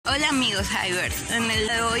Hola amigos Hybers, en el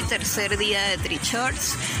día de hoy, tercer día de Three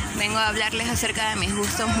Shorts, vengo a hablarles acerca de mis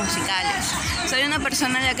gustos musicales. Soy una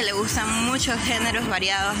persona a la que le gustan muchos géneros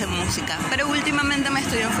variados de música, pero últimamente me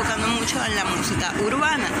estoy enfocando mucho en la música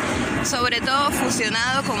urbana, sobre todo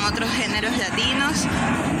fusionado con otros géneros latinos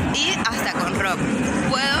y hasta con rock.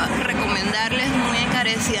 Puedo recomendarles muy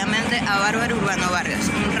encarecidamente a Bárbaro Urbano Vargas,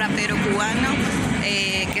 un rapero cubano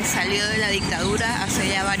que salió de la dictadura hace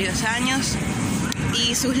ya varios años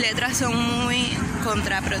y sus letras son muy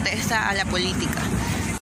contra protesta a la política.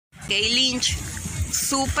 Kay Lynch,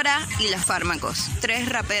 Supra y Las Fármacos, tres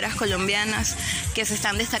raperas colombianas que se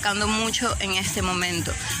están destacando mucho en este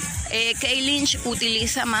momento. Kay Lynch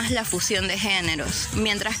utiliza más la fusión de géneros,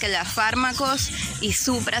 mientras que Las Fármacos y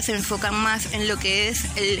Supra se enfocan más en lo que es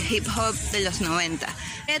el hip hop de los 90.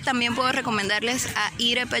 También puedo recomendarles a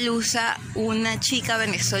Ire Pelusa, una chica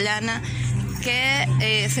venezolana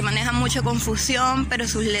que se maneja mucho con fusión, pero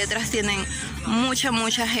sus letras tienen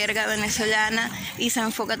mucha jerga venezolana y se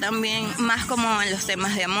enfoca también más como en los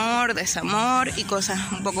temas de amor, desamor y cosas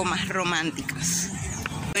un poco más románticas.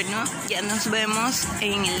 Bueno, ya nos vemos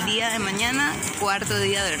en el día de mañana, cuarto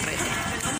día del reto.